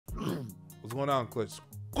What's going on, Clutch?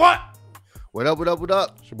 What? What up, what up, what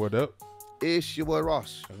up? It's your boy Dub. It's your boy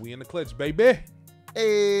Ross. And we in the clutch, baby.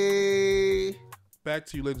 Hey. Back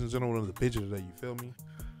to you, ladies and gentlemen, of the picture today. You feel me?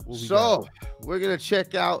 We're going to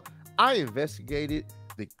check out, I investigated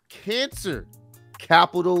the cancer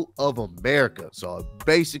capital of America. So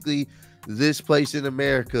basically, this place in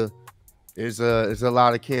America is a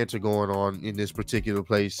lot of cancer going on in this particular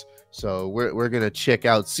place. So we're going to check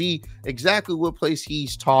out, see exactly what place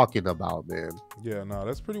he's talking about, man. Yeah, no,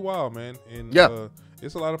 that's pretty wild, man. And yeah,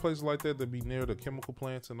 it's a lot of places like that be near the chemical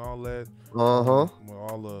plants and all that. With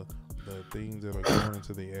all the things that are going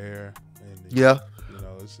into the air. And yeah. You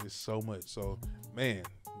know, it's so much. So, man,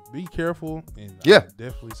 be careful. And yeah, I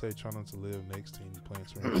definitely say try not to live next to any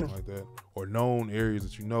plants or anything like that. Or known areas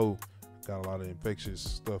that you know got a lot of infectious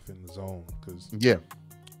stuff in the zone. Because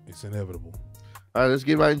it's inevitable. All right, let's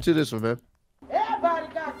get right into this one, man.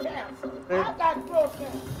 Everybody got cancer. I got throat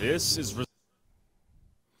cancer. This is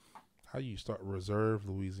how you start Reserve,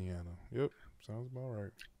 Louisiana. Yep, sounds about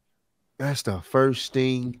right. That's the first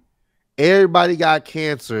thing. Everybody got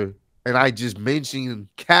cancer, and I just mentioned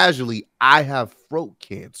casually, I have throat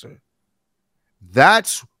cancer.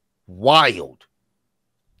 That's wild.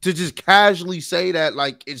 To just casually say that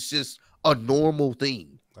like it's just a normal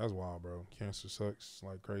thing. That's wild, bro. Cancer sucks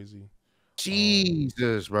like crazy.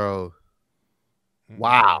 Jesus, bro.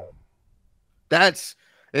 Wow. That's,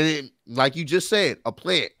 and it, like you just said, a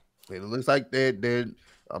plant. It looks like they're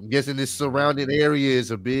I'm guessing this surrounding area is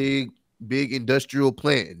a big industrial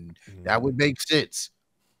plant, and that would make sense.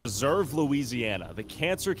 Reserve, Louisiana, the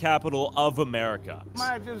cancer capital of America.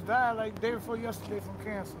 Might just died like day before yesterday from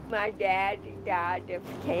cancer. My dad died of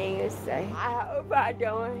cancer. I hope I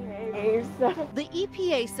don't have cancer. The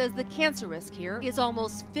EPA says the cancer risk here is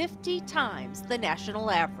almost 50 times the national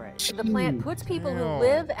average. The plant puts people who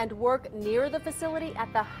live and work near the facility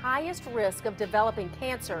at the highest risk of developing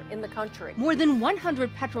cancer in the country. More than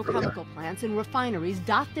 100 petrochemical plants and refineries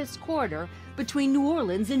dot this corridor between New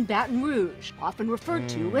Orleans and Baton Rouge, often referred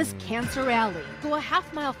to as Cancer Alley. Go a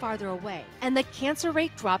half-mile farther away, and the cancer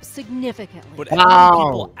rate drops significantly. But how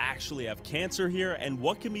many people actually have cancer here, and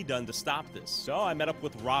what can be done to stop this? So I met up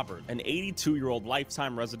with Robert, an 82-year-old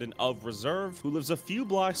lifetime resident of Reserve who lives a few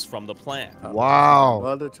blocks from the plant. Wow. My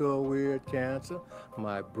mother to a weird cancer.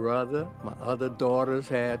 My brother, my other daughters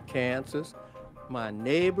had cancers. My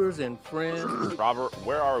neighbors and friends. Robert,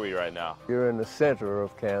 where are we right now? You're in the center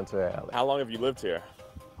of Cancer Alley. How long have you lived here?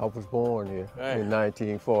 I was born here in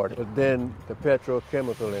 1940, but then the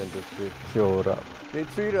petrochemical industry showed up. They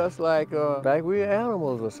treat us like we're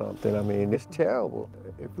animals or something. I mean, it's terrible.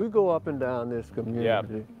 If we go up and down this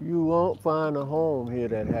community, you won't find a home here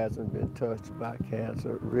that hasn't been touched by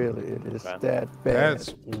cancer. Really, it is that bad.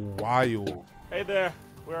 That's wild. Hey there.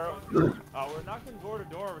 We're knocking door to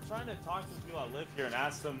door. We're trying to talk to people that live here and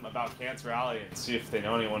ask them about Cancer Alley and see if they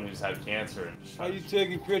know anyone who's had cancer. How you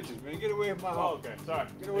taking pictures, man? Get away from my house. Oh, okay. Sorry.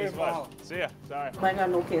 Get away from my house. See ya. Sorry. I ain't got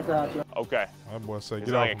no cancer out here. Okay. My boy say, Is get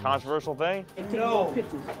it like off a controversial thing? No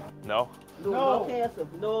pictures. No? No cancer.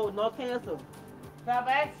 No cancer. Stop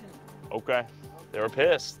action. Okay. They were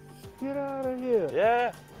pissed. Get out of here.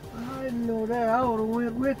 Yeah. I didn't know that. I would have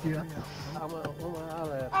went with you. I'm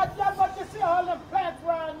gonna I just want to see all them plants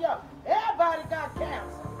around here. Everybody got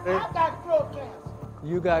cancer. I got throat cancer.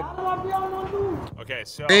 You got. I don't want to be on no news. Okay,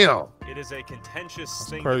 so it is a contentious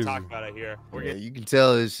thing to talk about out here. You can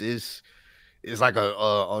tell it's like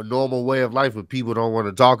a normal way of life, but people don't want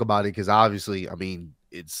to talk about it because obviously, I mean,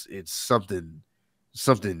 it's something.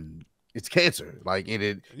 It's cancer, like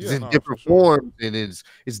it's in different forms, and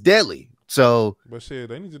it's deadly. So, but shit,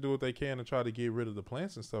 they need to do what they can to try to get rid of the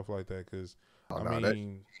plants and stuff like that. Because I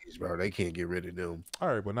mean, bro, they can't get rid of them. All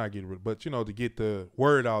right, but not get rid. But to get the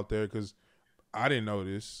word out there, because I didn't know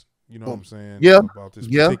this. You know what I'm saying? Yeah. About this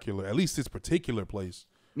particular, at least this particular place.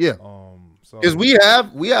 Yeah. Because we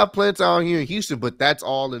have plants out here in Houston, but that's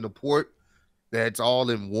all in the port. That's all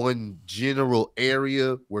in one general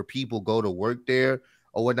area where people go to work there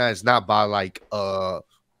or whatnot. It's not by like a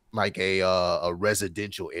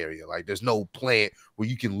residential area. Like there's no plant where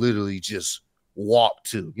you can literally just walk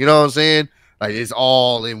to. You know what I'm saying? Like it's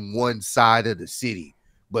all in one side of the city.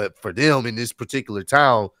 But for them in this particular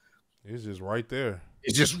town, it's just right there.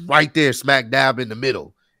 It's just right there, smack dab in the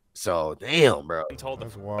middle. So damn, bro. I'm told to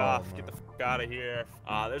get the fuck out of here.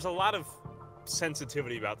 There's a lot of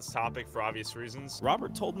sensitivity about this topic for obvious reasons.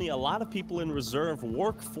 Robert told me a lot of people in Reserve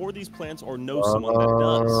work for these plants or know someone that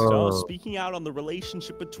does. So speaking out on the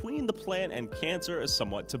relationship between the plant and cancer is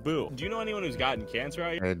somewhat taboo. Do you know anyone who's gotten cancer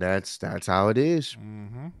out here? And that's how it is.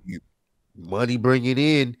 Money bringing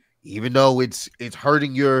in, even though it's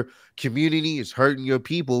hurting your community, it's hurting your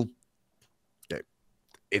people.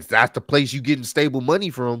 if that's the place you getting stable money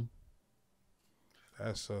from,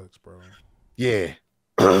 that sucks, bro. Yeah.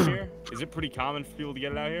 Is it pretty common for people to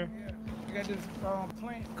get it out here? Yeah. You got this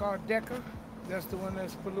plant called Deca. That's the one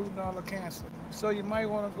that's polluting all the cancer. So you might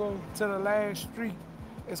want to go to the last street.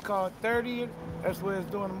 It's called 30th. That's where it's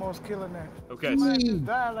doing the most killing at. Okay. Somebody just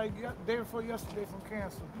died like day before yesterday from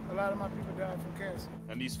cancer. A lot of my people died from cancer.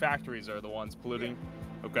 And these factories are the ones polluting?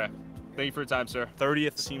 Okay. Thank you for your time, sir.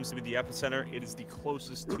 30th seems to be the epicenter. It is the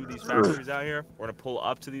closest to these factories out here. We're gonna pull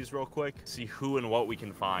up to these real quick, see who and what we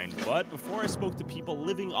can find. But before I spoke to people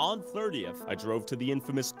living on 30th, I drove to the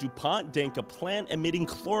infamous DuPont Danka plant emitting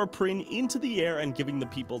chloroprene into the air and giving the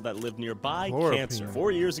people that live nearby cancer.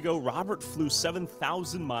 4 years ago, Robert flew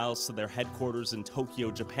 7,000 miles to their headquarters in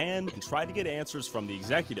Tokyo, Japan, and tried to get answers from the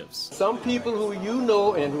executives. Some people who you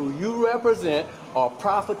know and who you represent are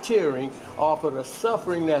profiteering off of the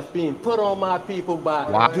suffering that's being put on my people by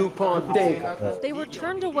DuPont Danka. They were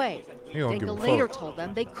turned away. Danka later told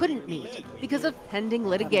them they couldn't meet because of pending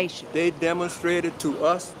litigation. They demonstrated to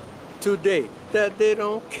us today that they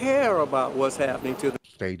don't care about what's happening to them.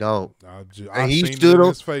 They don't. And he stood on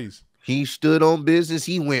his face. He stood on business.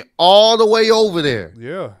 He went all the way over there.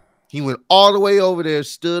 Yeah. He went all the way over there,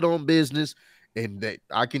 stood on business, and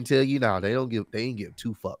I can tell you now, they ain't give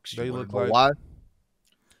two fucks. They look like why?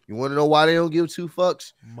 You want to know why they don't give two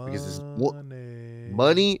fucks? Money. Because it's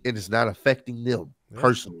money and it's not affecting them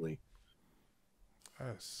personally.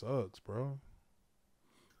 That sucks, bro.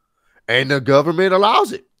 And the government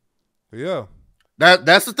allows it. Yeah.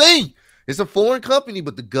 That's the thing. It's a foreign company,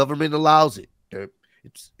 but the government allows it.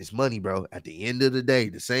 It's money, bro. At the end of the day,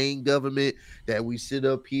 the same government that we sit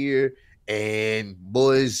up here and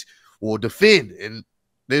boys will defend. And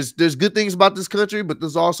there's good things about this country, but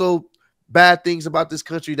there's also bad things about this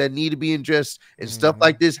country that need to be addressed, and stuff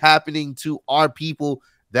like this happening to our people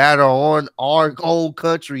that are on our own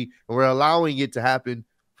country, and we're allowing it to happen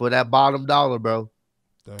for that bottom dollar, bro.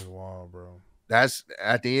 That's wild, bro. That's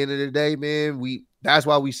at the end of the day, man. That's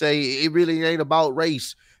why we say it really ain't about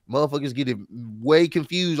race. Motherfuckers get it way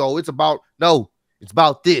confused. Oh, it's about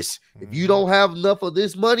this. If you don't have enough of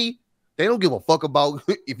this money, they don't give a fuck about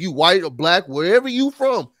if you white or black, wherever you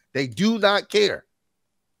from. They do not care.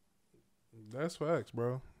 That's facts,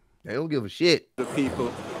 bro. They don't give a shit. The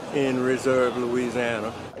people in Reserve,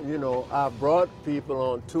 Louisiana. You know, I brought people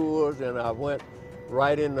on tours, and I went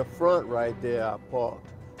right in the front right there. I parked,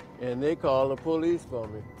 and they called the police for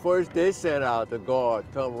me. First, they sent out the guard,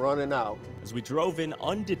 come running out. As we drove in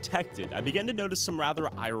undetected, I began to notice some rather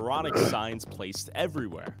ironic signs placed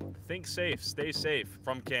everywhere. Think safe, stay safe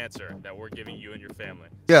from cancer that we're giving you and your family.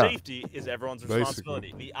 Yeah. Safety is everyone's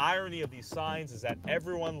responsibility. The irony of these signs is that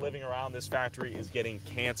everyone living around this factory is getting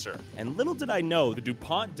cancer. And little did I know, the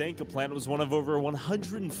DuPont Danka plant was one of over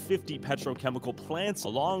 150 petrochemical plants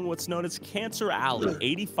along what's known as Cancer Alley,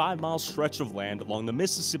 85-mile stretch of land along the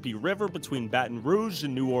Mississippi River between Baton Rouge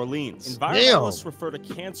and New Orleans. Environmentalists refer to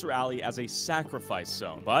Cancer Alley as a sacrifice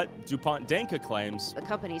zone, but DuPont Danka claims the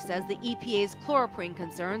company says the EPA's chloroprene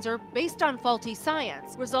concerns are based on faulty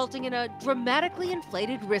science, resulting in a dramatically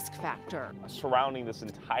inflated risk factor. Surrounding this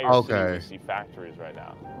entire city, we see factories right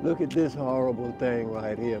now. Look at this horrible thing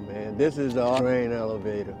right here, man. This is the grain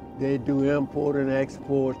elevator. They do import and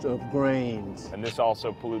exports of grains. And this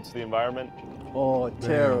also pollutes the environment? Oh,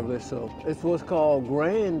 terribly so. It's what's called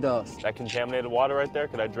grain dust. That contaminated water right there,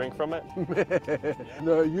 could I drink from it?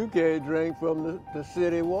 No, you can't drink from the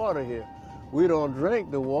city water here. We don't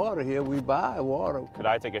drink the water here, we buy water. Could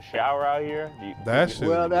I take a shower out here? That's the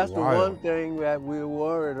one thing that we're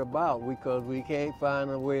worried about, because we can't find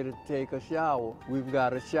a way to take a shower. We've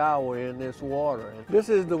got to shower in this water. This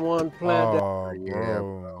is the one plant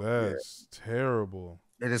bro, that's terrible.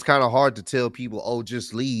 And it's kind of hard to tell people, oh,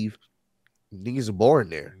 just leave. Niggas are born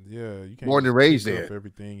there. Yeah, you can't born and raised pick there. up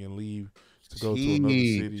everything and leave to go to another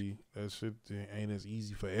city. That shit ain't as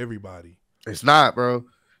easy for everybody. It's not, bro.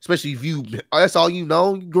 Especially if that's all you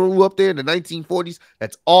know. You grew up there in the 1940s.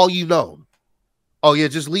 That's all you know. Oh yeah,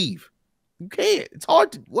 just leave. You can't. It's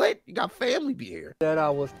hard to You got family be here. That I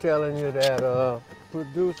was telling you that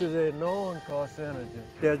producers ain't known carcinogens.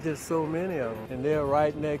 There's just so many of them. And they're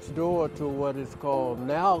right next door to what is called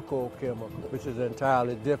Nalco chemical, which is an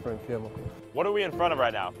entirely different chemical. What are we in front of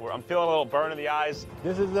right now? I'm feeling a little burn in the eyes.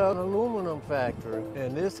 This is an aluminum factory,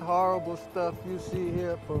 and this horrible stuff you see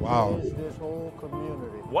here pervades this whole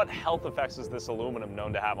community. What health effects is this aluminum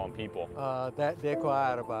known to have on people? That they're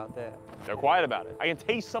quiet about that. They're quiet about it. I can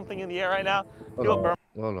taste something in the air right now. Hold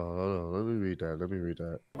on. Let me read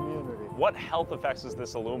that. Community. What health effects is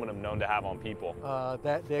this aluminum known to have on people?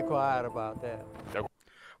 They're quiet about that.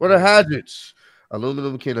 What are hazards?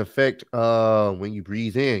 Aluminum can affect when you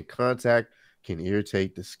breathe in. Contact can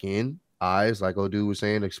irritate the skin, eyes, like Odu was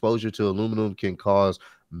saying. Exposure to aluminum can cause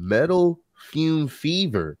metal fume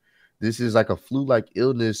fever. This is like a flu-like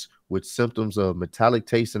illness with symptoms of metallic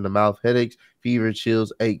taste in the mouth, headaches, fever,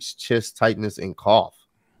 chills, aches, chest tightness, and cough.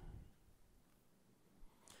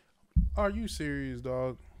 Are you serious,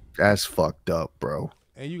 dog? That's fucked up, bro.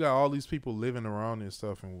 And you got all these people living around and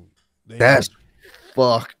stuff, and that's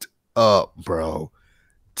fucked up, bro.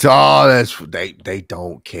 That's they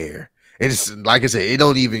don't care. It's like I said,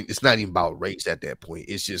 it's not even about race at that point.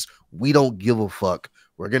 It's just we don't give a fuck.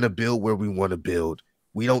 We're gonna build where we want to build.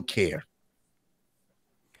 We don't care,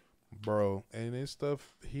 bro. And this stuff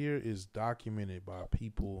here is documented by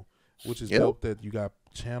people, which is dope that you got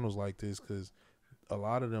channels like this, because a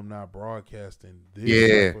lot of them not broadcasting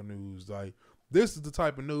this type of news. Like, this is the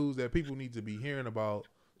type of news that people need to be hearing about,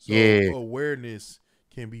 so awareness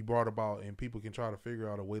can be brought about and people can try to figure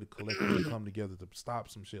out a way to collectively come together to stop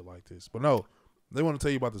some shit like this. But no, they want to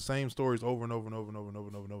tell you about the same stories over and over and over and over and over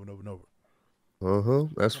and over and over and over.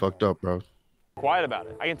 That's fucked up, bro. Quiet about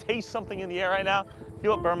it. I can taste something in the air right now.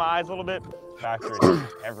 Feel it burn my eyes a little bit. Factories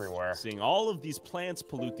everywhere. Seeing all of these plants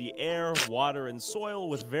pollute the air, water, and soil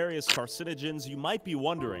with various carcinogens, you might be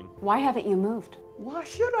wondering, why haven't you moved? Why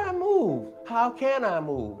should I move? How can I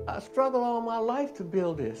move? I struggled all my life to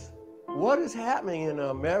build this. What is happening in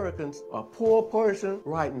Americans, a poor person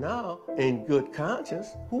right now in good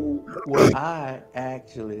conscience, who would I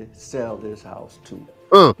actually sell this house to?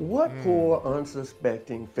 What poor,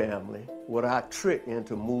 unsuspecting family would I trick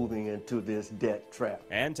into moving into this debt trap?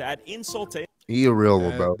 And to add insult to he a real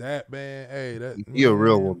one, bro. That man, hey, he a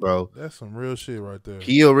real one, bro. That's some real shit right there.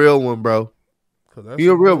 He a real one, bro. He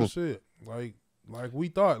a real one. Shit. Like we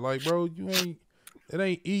thought, like, bro, it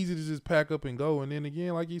ain't easy to just pack up and go. And then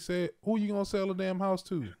again, like you said, who you gonna sell a damn house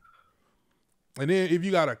to? And then if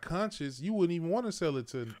you got a conscience, you wouldn't even want to sell it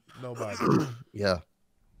to nobody. Yeah,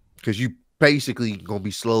 because you basically gonna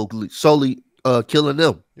be slowly killing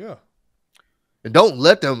them. Yeah, and don't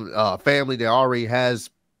let them family that already has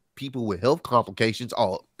people with health complications.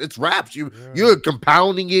 Oh, it's wraps. You're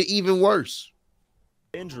compounding it even worse.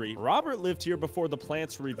 Injury. Robert lived here before the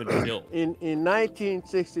plants were even built. In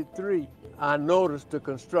 1963, I noticed the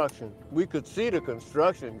construction. We could see the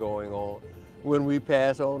construction going on when we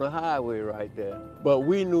passed on the highway right there. But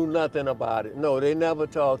we knew nothing about it. No, they never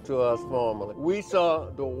talked to us formally. We saw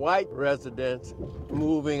the white residents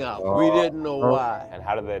moving out. We didn't know why. And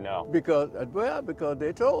how did they know? Because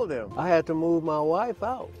they told them. I had to move my wife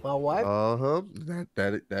out. My wife.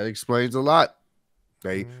 That explains a lot.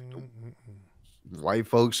 White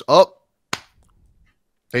folks up.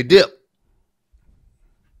 They dipped.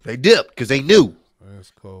 Because they knew.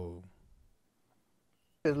 That's cold.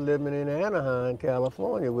 I was living in Anaheim,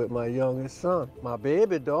 California with my youngest son. My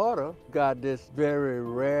baby daughter got this very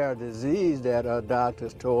rare disease that her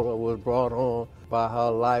doctors told her was brought on by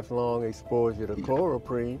her lifelong exposure to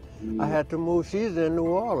chloroprene. I had to move. She's in New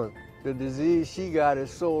Orleans. The disease she got is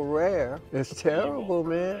so rare. It's terrible,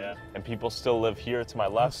 man. Yeah. And people still live here to my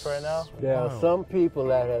left right now? There are some people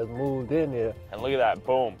that have moved in here. And look at that,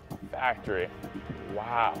 boom, factory.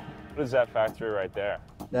 Wow. What is that factory right there?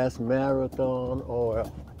 That's Marathon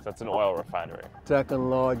Oil. That's an oil refinery. Second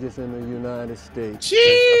largest in the United States. Jeez.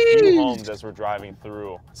 There's a few homes as we're driving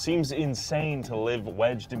through. Seems insane to live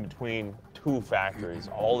wedged in between two factories.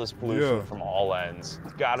 All this pollution from all ends.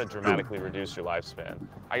 It's gotta dramatically reduce your lifespan.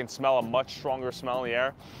 I can smell a much stronger smell in the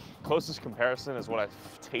air. Closest comparison is what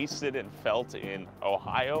I've tasted and felt in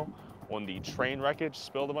Ohio when the train wreckage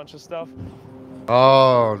spilled a bunch of stuff.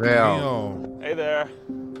 Oh, damn. Hey there.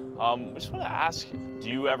 I just want to ask, do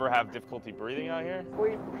you ever have difficulty breathing out here?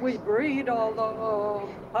 We breathe all the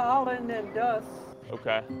pollen and dust.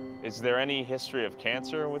 Okay. Is there any history of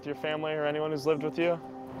cancer with your family or anyone who's lived with you?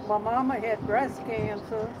 My mama had breast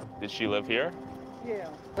cancer. Did she live here? Yeah.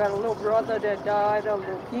 Got a little brother that died of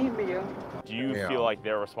leukemia. Do you feel like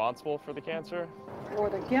they're responsible for the cancer? Or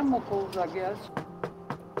the chemicals, I guess.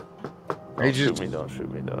 Don't shoot me, don't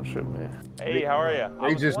shoot me, don't shoot me. Hey, how are you?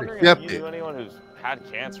 I was wondering if you knew anyone who's had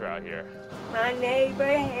cancer out here. My neighbor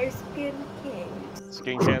has skin cancer.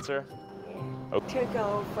 Skin cancer? Yeah. Okay. Took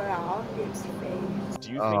over all his face.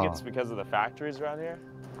 Do you think it's because of the factories around here?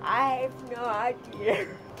 I have no idea.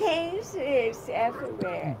 Cancer is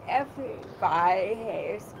everywhere. Everybody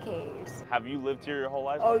has cancer. Have you lived here your whole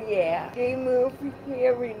life? Oh, yeah. We moved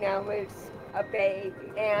here when I was a baby,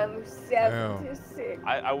 and I'm 76.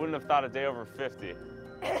 I wouldn't have thought a day over 50.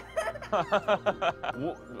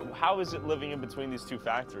 How is it living in between these two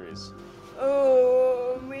factories?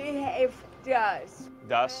 Oh, we have Dust.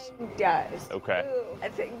 Dust? Dust. Okay. Ooh, I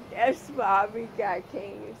think that's why we got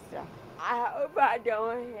cancer. I hope I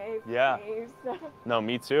don't have cancer. No,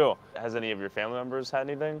 me too. Has any of your family members had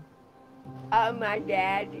anything? My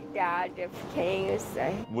dad died of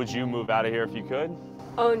cancer. Would you move out of here if you could?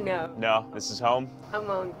 Oh, no. No, this is home? I'm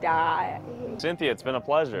gonna die. Cynthia, it's been a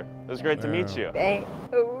pleasure. It was great to meet you.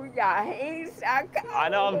 Oh, yeah, I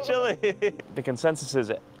know, I'm chilly. The consensus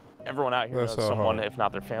is everyone out here knows someone, if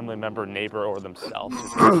not their family member, neighbor, or themselves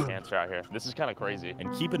who's got cancer out here. This is kind of crazy.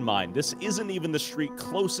 And keep in mind, this isn't even the street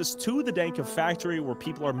closest to the Danka factory where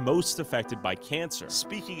people are most affected by cancer.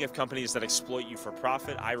 Speaking of companies that exploit you for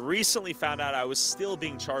profit, I recently found out I was still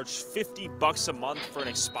being charged $50 a month for an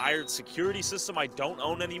expired security system I don't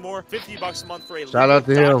own anymore. $50 a month for a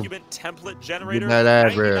document template generator.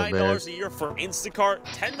 $99 a year for Instacart.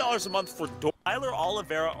 $10 a month for Tyler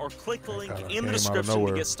Oliveira, or click the link in the description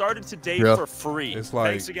to get started today for free. It's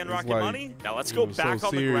like, thanks again, Rocket Money. Now let's go back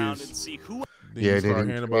on the ground and see who. Then you start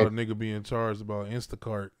hearing about a nigga being charged about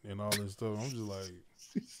Instacart and all this stuff. I'm just like,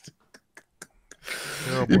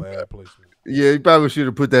 terrible ad placement. Yeah, you probably should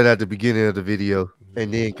have put that at the beginning of the video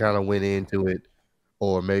and then kind of went into it.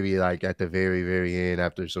 Or maybe like at the very, very end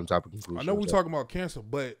after some type of conclusion. I know we're talking about cancer,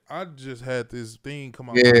 but I just had this thing come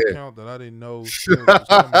out on my account that I didn't know.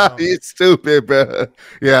 It's stupid, bro.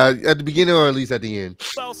 Yeah, at the beginning or at least at the end.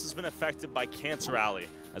 Who else has been affected by Cancer Alley?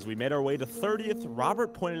 As we made our way to 30th,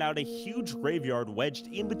 Robert pointed out a huge graveyard wedged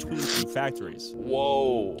in between two factories.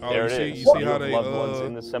 Whoa, there it is. You see how they loved ones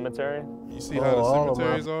in the cemetery? You see how the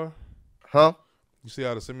cemeteries are? Huh? You see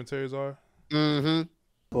how the cemeteries are? Mm-hmm.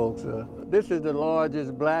 Folks, this is the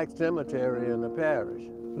largest black cemetery in the parish.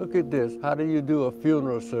 Look at this. How do you do a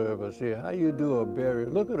funeral service here? How you do a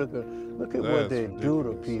burial? Look at what they do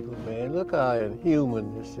to people, man. Look how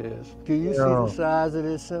inhuman this is. Do you see the size of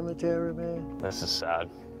this cemetery, man? This is sad.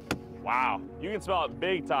 Wow, you can smell it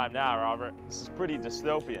big time now, Robert. This is pretty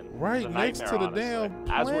dystopian. Right next to the damn plant.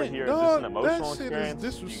 As we're here, is this an emotional that shit experience?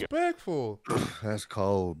 is disrespectful. That's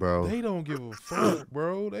cold, bro. They don't give a fuck,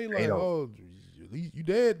 bro. They like, oh, you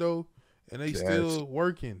dead though, and they still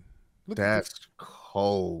working. Look that's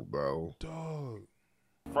cold, bro. Dog.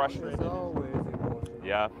 Frustrated. It's always emotional.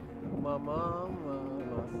 Yeah. My mom,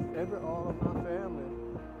 all of my family,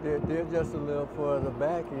 they're just a little further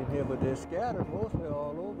back in here, but they're scattered mostly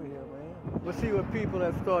all over here, man. But see what people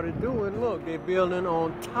have started doing, look, they're building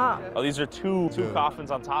on top. Oh, these are two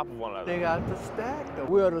coffins on top of one another. They got to stack them.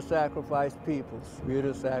 We're the sacrifice peoples. We're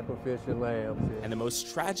the sacrificial lambs. Yeah. And the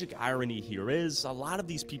most tragic irony here is a lot of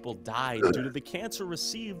these people died due to the cancer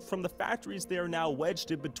received from the factories they are now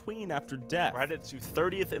wedged in between after death. We're headed to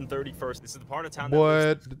 30th and 31st. This is the part of town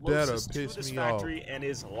that is closest to this factory and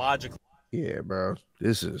is logical. Yeah, bro.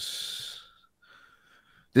 This is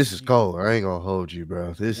cold. I ain't gonna hold you,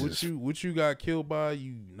 bro. What you got killed by,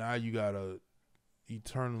 now you gotta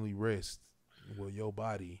eternally rest with your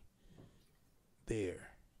body there.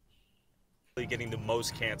 Getting the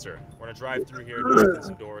most cancer. We're gonna drive through here, open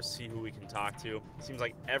some doors, see who we can talk to. Seems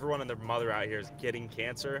like everyone and their mother out here is getting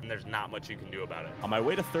cancer, and there's not much you can do about it. On my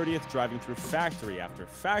way to 30th, driving through factory after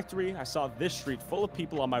factory, I saw this street full of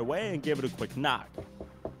people on my way and gave it a quick knock.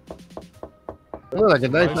 Like a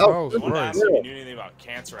nice house. I wanted to ask if you knew anything about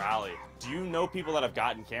Cancer Alley. Do you know people that have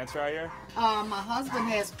gotten cancer out here? My husband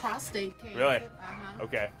has prostate cancer. Really?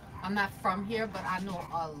 Okay. I'm not from here, but I know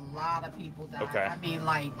a lot of people that. Okay. I mean,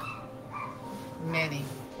 like many.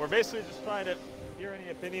 We're basically just trying to hear any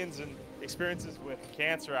opinions and experiences with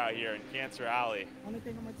cancer out here in Cancer Alley. Only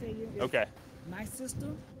thing I'm gonna tell you is okay. My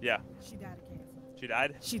sister. Yeah. She died of cancer. She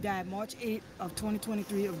died? She died March 8th of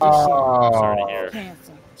 2023 of this year. year. Sorry to hear.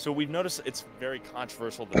 Cancer. So we've noticed it's very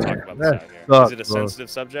controversial to talk about this out here. Is it a sensitive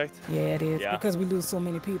subject? Yeah, it is. Yeah. Because we lose so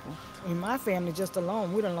many people. In my family, just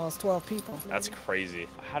alone, we done lost 12 people. That's crazy.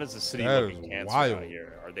 How does the city look at cancer out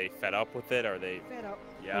here? Are they fed up with it? Are they fed up?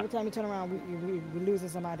 Yeah. Every time you turn around, we losing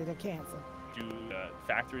somebody to cancer. Do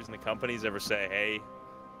factories and the companies ever say, "Hey,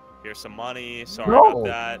 here's some money. Sorry about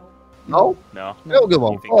that"? No. No. They don't give a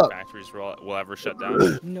fuck. You think the factories will ever shut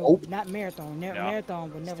down? No, not Marathon.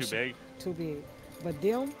 Marathon will never. It's too big. Too big. But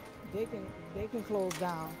them, they can close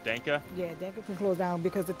down. Danka? Yeah, Danka can close down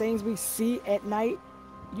because the things we see at night,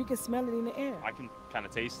 you can smell it in the air. I can kind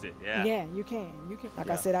of taste it. Yeah. Yeah, you can. Like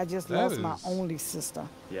I said, I just lost my only sister.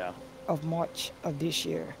 Yeah. Of March of this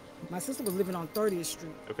year. My sister was living on 30th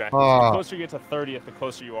Street. Okay. The closer you get to 30th, the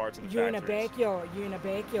closer you are to the You're factories. You're in the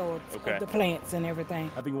backyard of the plants and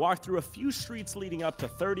everything. Having walked through a few streets leading up to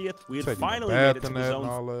 30th, we had finally made it to the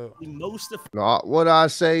zone. What I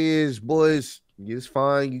say is, boys, it's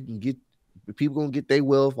fine. You can get people gonna get their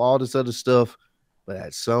wealth, all this other stuff, but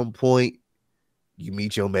at some point, you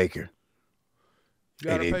meet your maker. You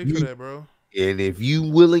gotta pay for that, bro. And if you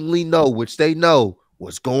willingly know, which they know,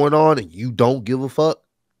 what's going on, and you don't give a fuck,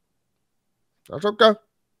 that's okay.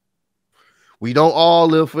 We don't all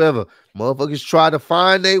live forever. Motherfuckers try to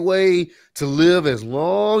find their way to live as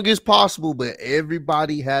long as possible, but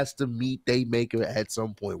everybody has to meet their maker at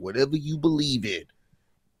some point. Whatever you believe in,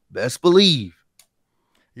 best believe.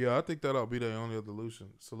 Yeah, I think that'll be the only other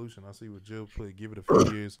solution. I see what Jill put. Give it a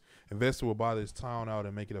few years. Investor will buy this town out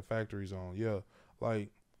and make it a factory zone. Yeah,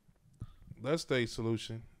 like that's the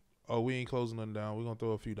solution. Oh, we ain't closing nothing down. We're gonna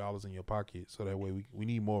throw a few dollars in your pocket so that way we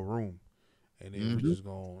need more room. And then we just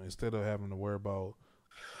gonna, instead of having to worry about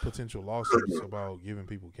potential lawsuits about giving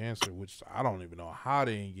people cancer, which I don't even know how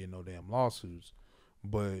they ain't getting no damn lawsuits,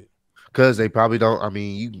 but because they probably don't. I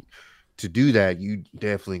mean, you to do that, you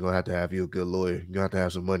definitely gonna have you a good lawyer. You gonna have to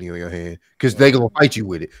have some money on your hand because they gonna fight you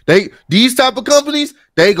with it. These type of companies,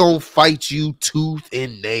 they gonna fight you tooth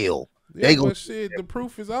and nail. Yeah, but shit, the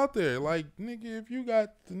proof is out there. Like, nigga, if you got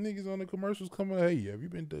the niggas on the commercials coming, hey, have you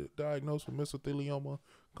been diagnosed with mesothelioma?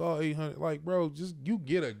 Call 800. Like, bro, just you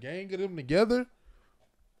get a gang of them together.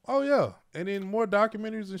 Oh, yeah. And then more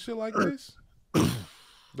documentaries and shit like this.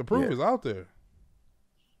 The proof is out there.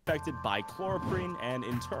 Affected by chloroprene and,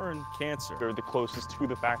 in turn, cancer. They're the closest to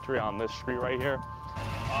the factory on this street right here. You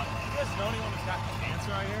guys know anyone who's got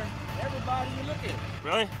cancer out here? Everybody you look at.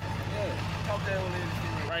 Really? Yeah. Up there on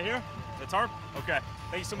the right here? The tarp? Okay.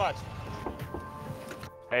 Thank you so much.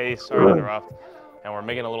 Hey, sorry to interrupt. And we're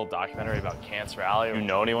making a little documentary about Cancer Alley. Do you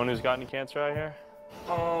know anyone who's gotten cancer out here?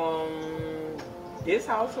 This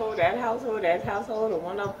household, that household, or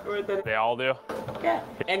one up further. They all do? Yeah.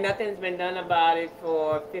 And nothing's been done about it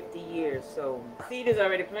for 50 years. So seed is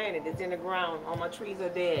already planted. It's in the ground. All my trees are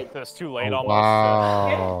dead. That's too late almost.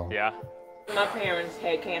 Wow. Yeah. My parents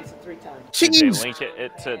had cancer 3 times. Did they link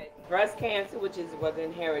it to breast cancer, which was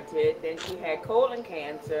inherited. Then she had colon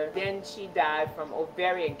cancer. Then she died from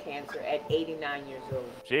ovarian cancer at 89 years old.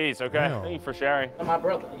 Jeez, okay. Thank you for sharing. And my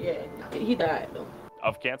brother, yeah, he died though.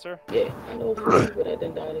 Of cancer? Yeah, I know people that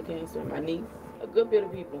done died of cancer. My niece, a good bit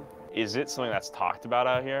of people. Is it something that's talked about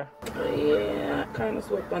out here? Yeah, kind of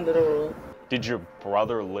swept under the rug. Did your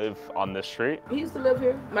brother live on this street? He used to live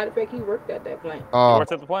here. Matter of fact, he worked at that plant. He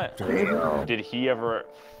worked at the plant? Did he ever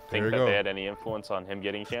think that they had any influence on him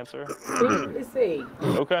getting cancer? Let's see.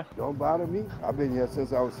 Okay. Don't bother me. I've been here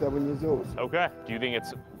since I was 7 years old. Okay. Do you think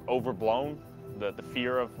it's overblown, the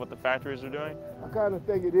fear of what the factories are doing? I kind of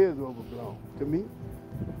think it is overblown. To me,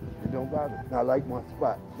 it don't bother me. I like my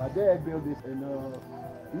spot. My dad built this and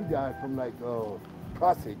he died from like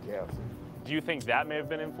prostate cancer. Do you think that may have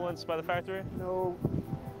been influenced by the factory? No.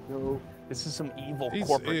 This is some evil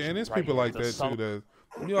corporate. And it's people like that too. That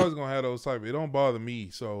you always gonna have those type. It don't bother me,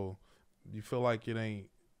 so you feel like it ain't.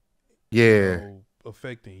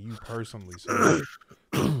 Affecting you personally. So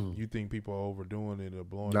you think people are overdoing it or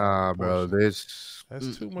blowing? Nah, bro. That's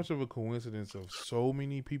too much of a coincidence of so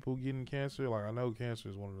many people getting cancer. Like I know cancer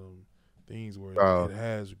is one of them things where it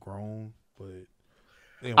has grown, but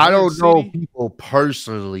I don't know people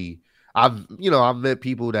personally. I've met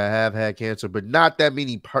people that have had cancer, but not that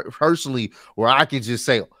many personally where I can just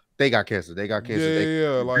say they got cancer. They got cancer. Yeah,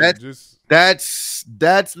 like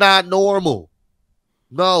that's not normal.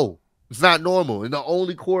 No, it's not normal. And the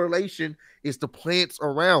only correlation is the plants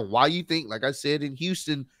around. Why you think, like I said in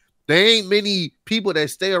Houston, there ain't many people that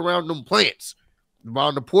stay around them plants.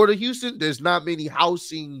 Around the Port of Houston, there's not many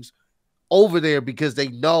housings over there because they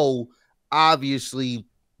know obviously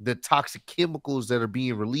the toxic chemicals that are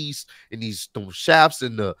being released in these shafts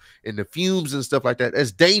and the fumes and stuff like that.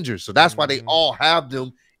 That's dangerous. So that's why they all have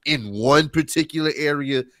them in one particular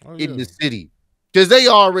area in the city. Because they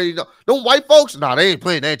already know. Them white folks, they ain't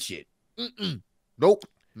playing that shit. Nope.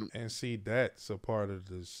 And see, that's a part of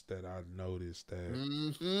this that I noticed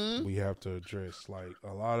that we have to address. Like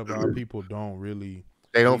a lot of our people don't really.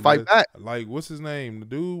 They don't fight back. Like what's his name? The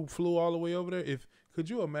dude flew all the way over there. Could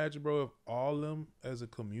you imagine, bro, if all of them as a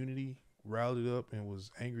community rallied up and was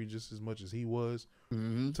angry just as much as he was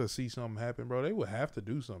to see something happen, bro? They would have to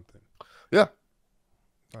do something. Yeah.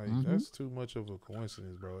 Like, that's too much of a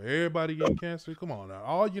coincidence, bro. Everybody getting cancer? Come on now.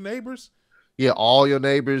 All your neighbors? Yeah, all your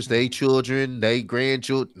neighbors, they children, they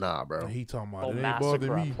grandchildren. Nah, bro. He talking about A it ain't massacre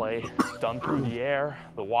bothering me. on play, done through the air,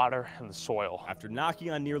 the water, and the soil. After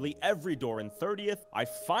knocking on nearly every door in 30th, I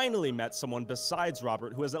finally met someone besides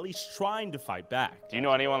Robert who is at least trying to fight back. Do you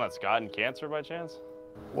know anyone that's gotten cancer by chance?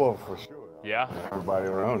 Well, for sure. Yeah? Everybody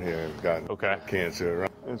around here has gotten cancer.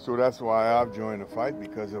 And so that's why I've joined the fight,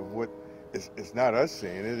 because of what it's not us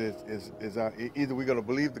saying it. It's either we're going to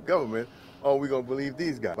believe the government or we're going to believe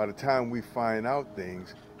these guys. By the time we find out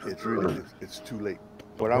things, it's too late.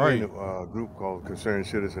 But I'm in a group called Concerned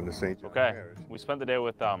Citizen of St. John Parish. We spent the day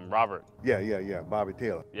with Robert. Yeah, Bobby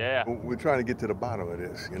Taylor. Yeah. We're trying to get to the bottom of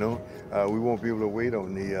this, you know. We won't be able to wait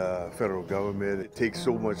on the federal government. It takes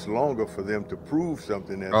so much longer for them to prove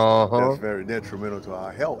something that's very detrimental to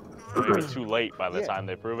our health. It may be too late by the time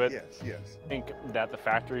they prove it. Yes. I think that the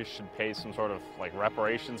factories should pay some sort of like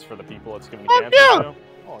reparations for the people it's giving cancer to.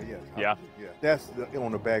 Oh yes. Yeah. That's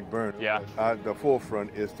on the back burner. Yeah. The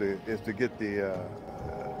forefront is to get the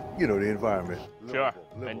you know, the environment. Sure.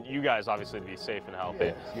 And you guys obviously to be safe and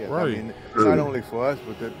healthy. Yes. Right. I mean, not only for us,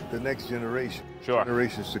 but the next generation. Sure.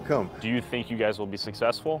 Generations to come. Do you think you guys will be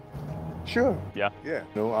successful? Sure. Yeah. Yeah.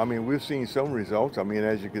 No, I mean, we've seen some results. I mean,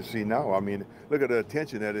 as you can see now, I mean, look at the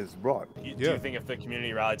attention that it's brought. Do you think if the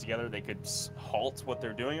community rallied together, they could halt what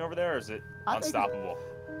they're doing over there, or is it unstoppable?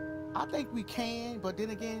 I think we can, but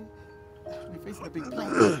then again, we're facing a big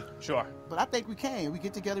plan. Sure. But I think we can. We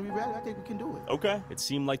get together, we rally. I think we can do it. Okay. It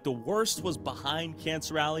seemed like the worst was behind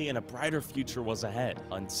Cancer Alley and a brighter future was ahead.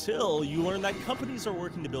 Until you learn that companies are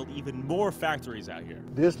working to build even more factories out here.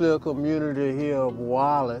 This little community here of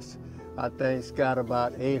Wallace, I think it's got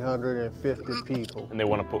about 850 people. And they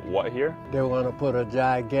want to put what here? They want to put a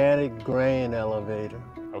gigantic grain elevator.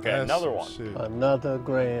 Okay, another one. Another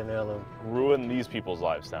grain elevator. Ruin these people's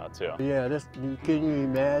lives now too. Yeah, can you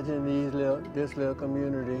imagine this little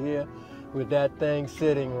community here with that thing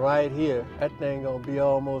sitting right here? That thing gonna be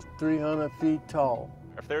almost 300 feet tall.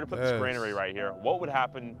 If they were to put this granary right here, what would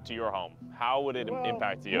happen to your home? How would it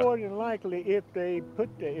impact you? More than likely, if they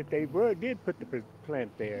did put the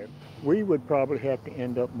plant there, we would probably have to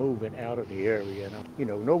end up moving out of the area. And, you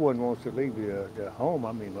know, no one wants to leave the home.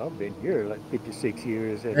 I mean, I've been here like 56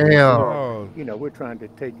 years. And, you know, we're trying to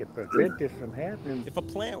prevent this from happening. If a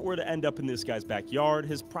plant were to end up in this guy's backyard,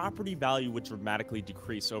 his property value would dramatically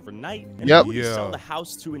decrease overnight. And who would he sell the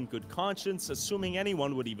house to in good conscience, assuming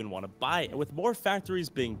anyone would even want to buy it? And with more factories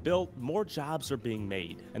being built, more jobs are being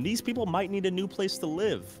made. And these people might need a new place to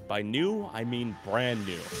live. By new, I mean brand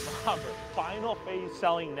new. Robert, final phase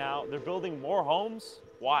selling now. They're building more homes?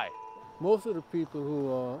 Why? Most of the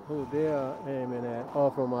people who they're aiming at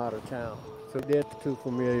are from out of town. So they're too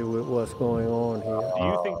familiar with what's going on here. Do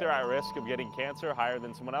you think they're at risk of getting cancer higher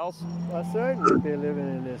than someone else? Well, certainly if they're living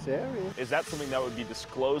in this area. Is that something that would be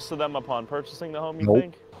disclosed to them upon purchasing the home, you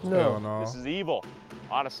think? No. This is evil.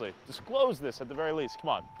 Honestly, disclose this at the very least. Come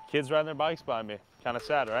on. Kids riding their bikes by me. Kind of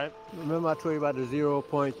sad, right? Remember I told you about the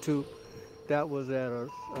 0.2? That was at a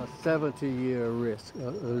 70-year risk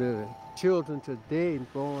of living. Children today,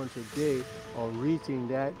 born today, are reaching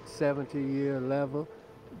that 70-year level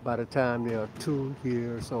by the time they are 2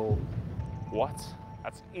 years old. What?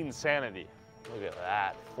 That's insanity. Look at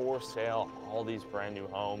that. For sale, all these brand new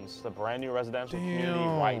homes. The brand new residential community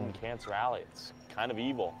right in Cancer Alley. It's kind of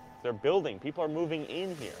evil. They're building. People are moving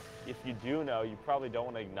in here. If you do know, you probably don't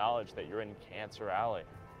want to acknowledge that you're in Cancer Alley.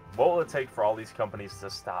 What will it take for all these companies to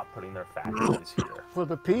stop putting their factories here? For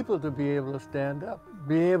the people to be able to stand up,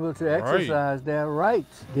 be able to exercise their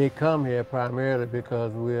rights. They come here primarily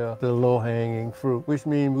because we're the low-hanging fruit, which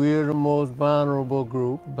means we're the most vulnerable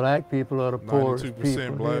group. Black people are the poorest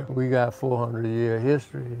people black. here. We got 400-year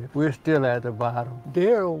history here. We're still at the bottom.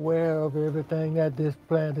 They're aware of everything that this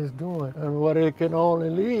plant is doing and what it can only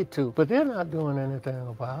lead to, but they're not doing anything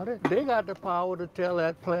about it. They got the power to tell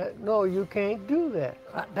that plant, no, you can't do that.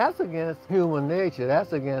 That's against human nature.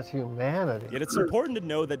 That's against humanity. Yet it's important to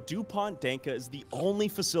know that DuPont Danca is the only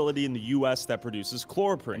facility in the U.S. that produces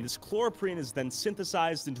chloroprene. This chloroprene is then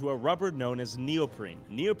synthesized into a rubber known as neoprene.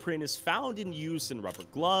 Neoprene is found in use in rubber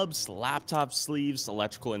gloves, laptop sleeves,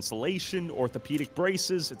 electrical insulation, orthopedic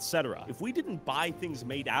braces, etc. If we didn't buy things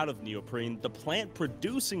made out of neoprene, the plant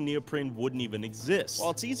producing neoprene wouldn't even exist. While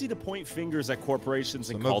it's easy to point fingers at corporations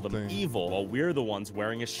and call them evil, while we're the ones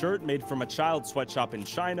wearing a shirt made from a child sweatshop in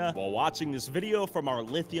China, while watching this video from our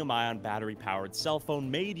lithium-ion battery-powered cell phone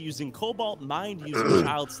made using cobalt mined using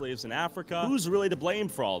child slaves in Africa, who's really to blame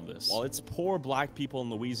for all this? Well, it's poor black people in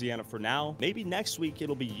Louisiana for now. Maybe next week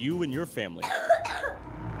it'll be you and your family.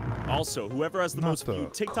 Also, whoever has the most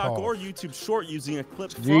viewed TikTok or YouTube short using a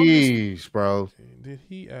clip from this... bro. Did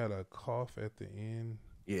he add a cough at the end?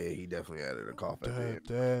 Yeah, he definitely added a cough at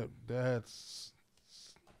the end.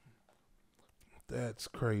 That's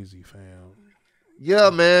crazy, fam.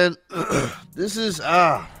 Yeah, man. This is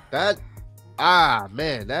man,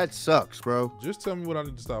 that sucks, bro. Just tell me what I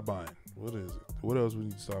need to stop buying. What is it? What else we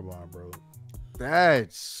need to stop buying, bro?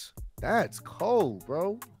 That's cold,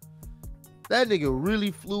 bro. That nigga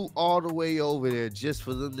really flew all the way over there just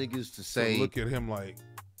for them niggas to say. So look at him like,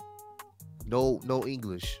 no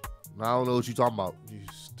English. I don't know what you talking about. You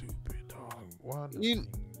stupid dog. Why?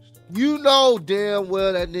 You know damn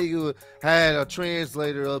well that nigga had a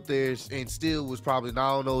translator up there and still was probably, I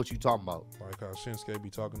don't know what you talking about. Like how Shinsuke be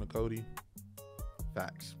talking to Cody.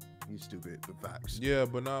 Facts. You stupid, but facts. Yeah,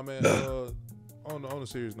 but nah, man. On a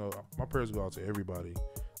serious note, my prayers go out to everybody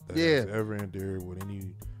that has ever endured with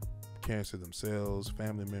any cancer themselves,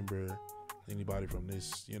 family member, anybody from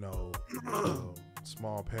this,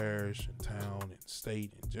 small parish and town and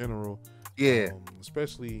state in general. Yeah.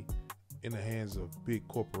 Especially in the hands of big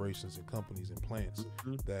corporations and companies and plants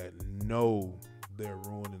that know they're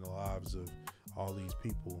ruining the lives of all these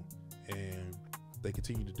people, and they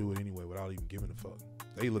continue to do it anyway without even giving a fuck.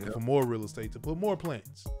 They looking for more real estate to put more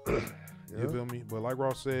plants. You feel me? But like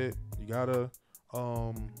Ross said, you gotta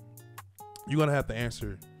you're gonna have to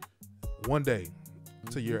answer one day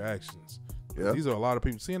to your actions. Yeah. These are a lot of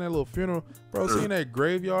people seeing that little funeral, bro, seeing that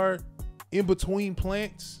graveyard in between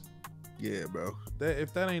plants. Yeah, bro. That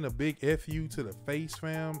if that ain't a big FU to the face,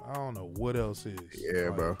 fam, I don't know what else is. Yeah,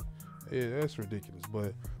 like, bro. Yeah, that's ridiculous.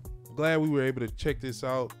 But glad we were able to check this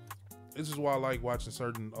out. This is why I like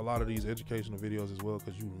watching a lot of these educational videos as well,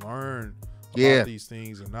 because you learn about these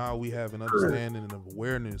things, and now we have an understanding and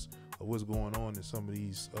awareness of what's going on in some of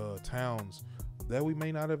these towns that we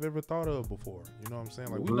may not have ever thought of before. You know what I'm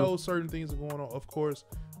saying? Like, we know certain things are going on, of course,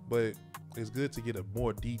 but it's good to get a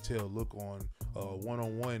more detailed look on a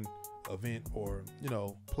one-on-one event or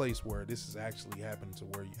place where this is actually happening, to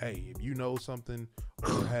where if you know something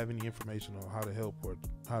or have any information on how to help or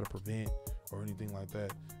how to prevent or anything like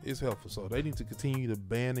that, it's helpful. So they need to continue to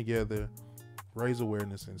band together, raise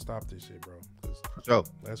awareness, and stop this shit, bro,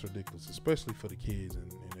 because that's ridiculous, especially for the kids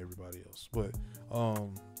and everybody else. But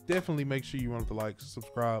definitely make sure you run up the like,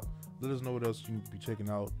 subscribe, let us know what else you need to be checking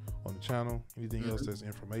out on the channel, anything else that's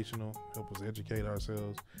informational, help us educate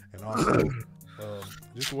ourselves, and also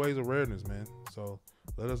just ways of awareness, man. So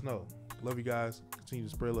let us know. Love you guys. Continue to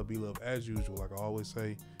spread love, be love as usual. Like I always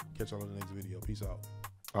say, catch y'all in the next video. Peace out.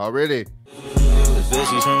 Already. The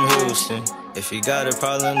bitches from Houston. If you got a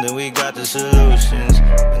problem, then we got the solutions.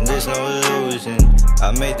 And there's no illusion.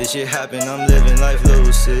 I made this shit happen, I'm living life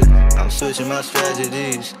lucid. I'm switching my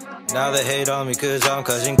strategies. Now they hate on me cause I'm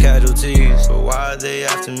causing casualties. So why are they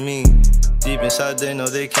after me? Deep inside they know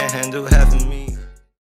they can't handle half of me.